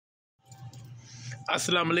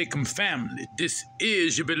Assalamualaikum family. This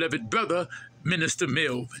is your beloved brother, Minister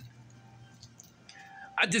Melvin.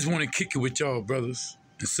 I just want to kick it with y'all, brothers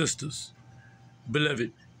and sisters.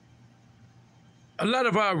 Beloved, a lot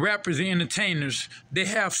of our rappers and entertainers, they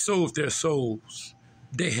have sold their souls.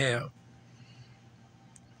 They have.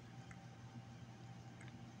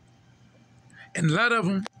 And a lot of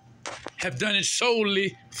them have done it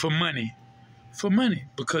solely for money. For money,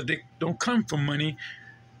 because they don't come from money.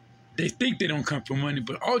 They think they don't come from money,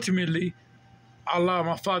 but ultimately, Allah,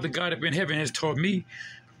 my Father God up in heaven, has taught me,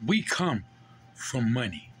 we come from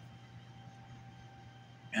money.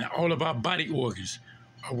 And all of our body organs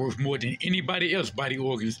are worth more than anybody else's body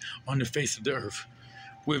organs on the face of the earth.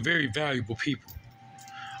 We're very valuable people.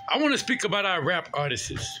 I want to speak about our rap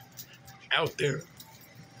artists out there.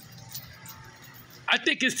 I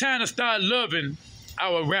think it's time to start loving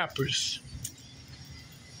our rappers.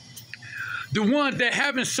 The ones that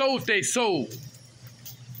haven't sold their soul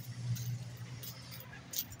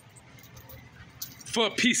for a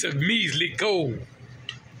piece of measly gold.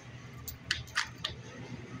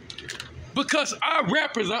 Because our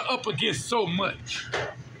rappers are up against so much.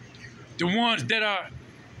 The ones that are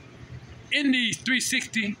in these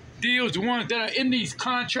 360 deals, the ones that are in these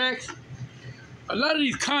contracts, a lot of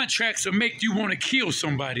these contracts will make you want to kill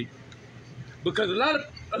somebody. Because a lot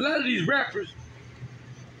of these rappers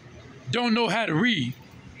don't know how to read.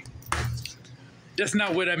 That's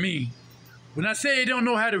not what I mean. When I say they don't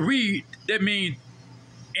know how to read, that means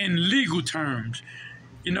in legal terms.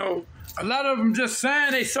 You know, a lot of them just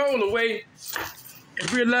sign their soul away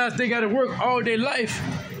and realize they got to work all their life.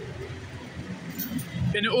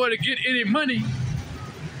 And in order to get any money,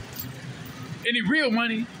 any real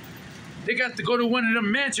money, they got to go to one of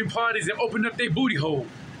them mansion parties and open up their booty hole.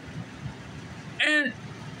 And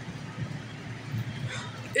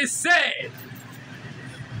it's sad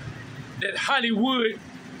that Hollywood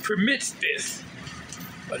permits this.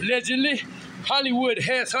 Allegedly, Hollywood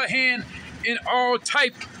has her hand in all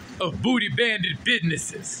type of booty bandit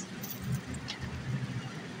businesses.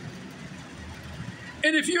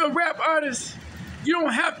 And if you're a rap artist, you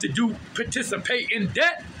don't have to participate in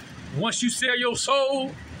that. Once you sell your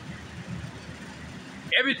soul,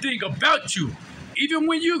 everything about you, even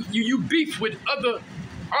when you beef with other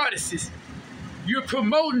artists, you're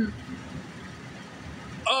promoting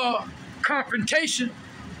a confrontation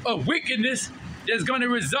of wickedness that's going to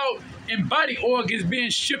result in body organs being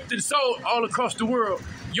shipped and sold all across the world.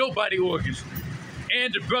 Your body organs.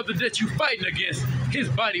 And the brother that you're fighting against, his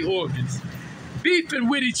body organs. Beefing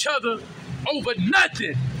with each other over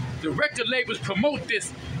nothing. The record labels promote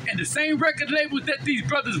this, and the same record labels that these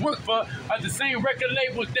brothers work for are the same record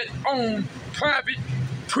labels that own private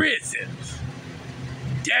prisons.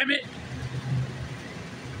 Damn it.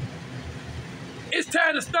 It's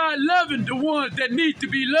time to start loving the ones that need to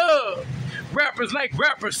be loved. Rappers like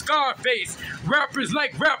rapper Scarface, rappers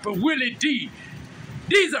like rapper Willie D.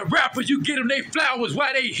 These are rappers, you get them their flowers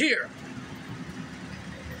while they here.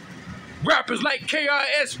 Rappers like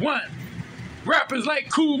KRS-One, rappers like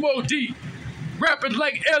Kool Mo D, rappers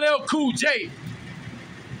like LL Cool J,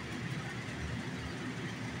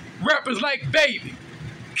 rappers like Baby,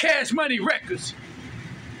 Cash Money Records.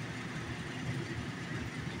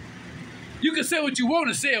 You can say what you want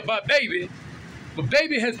to say about Baby, but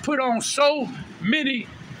Baby has put on so many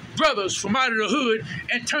brothers from out of the hood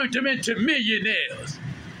and turned them into millionaires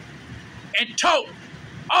and taught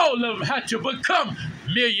all of them how to become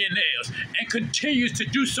millionaires and continues to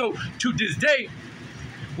do so to this day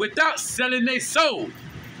without selling their soul.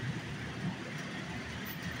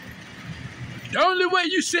 The only way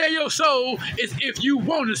you sell your soul is if you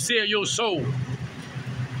want to sell your soul.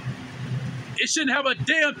 It shouldn't have a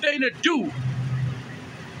damn thing to do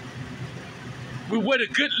with what a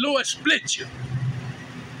good Lord split you.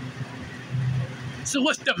 So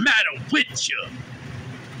what's the matter with you?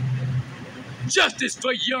 Justice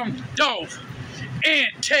for young Dolph and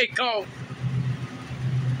Takeoff.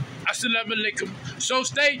 Assalamualaikum. So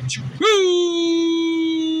stay true.